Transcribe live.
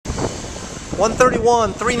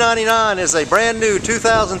$131,399 is a brand new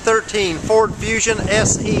 2013 Ford Fusion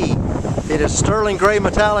SE. It is sterling gray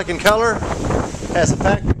metallic in color, has a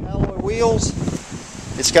factory alloy wheels.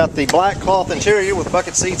 It's got the black cloth interior with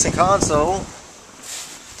bucket seats and console.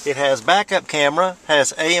 It has backup camera,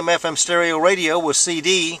 has AM/FM stereo radio with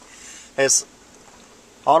CD, has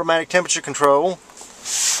automatic temperature control,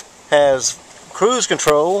 has cruise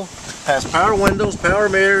control, has power windows, power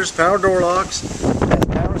mirrors, power door locks, has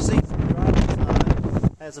power seats on the driver's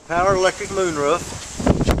side, has a power electric moonroof.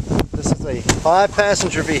 This is a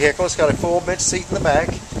 5-passenger vehicle. It's got a full bench seat in the back.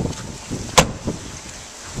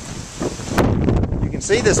 You can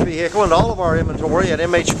see this vehicle and all of our inventory at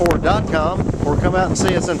mhford.com, or come out and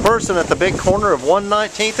see us in person at the big corner of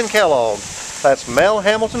 119th and Kellogg. That's Mel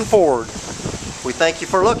Hamilton Ford. We thank you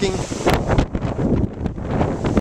for looking.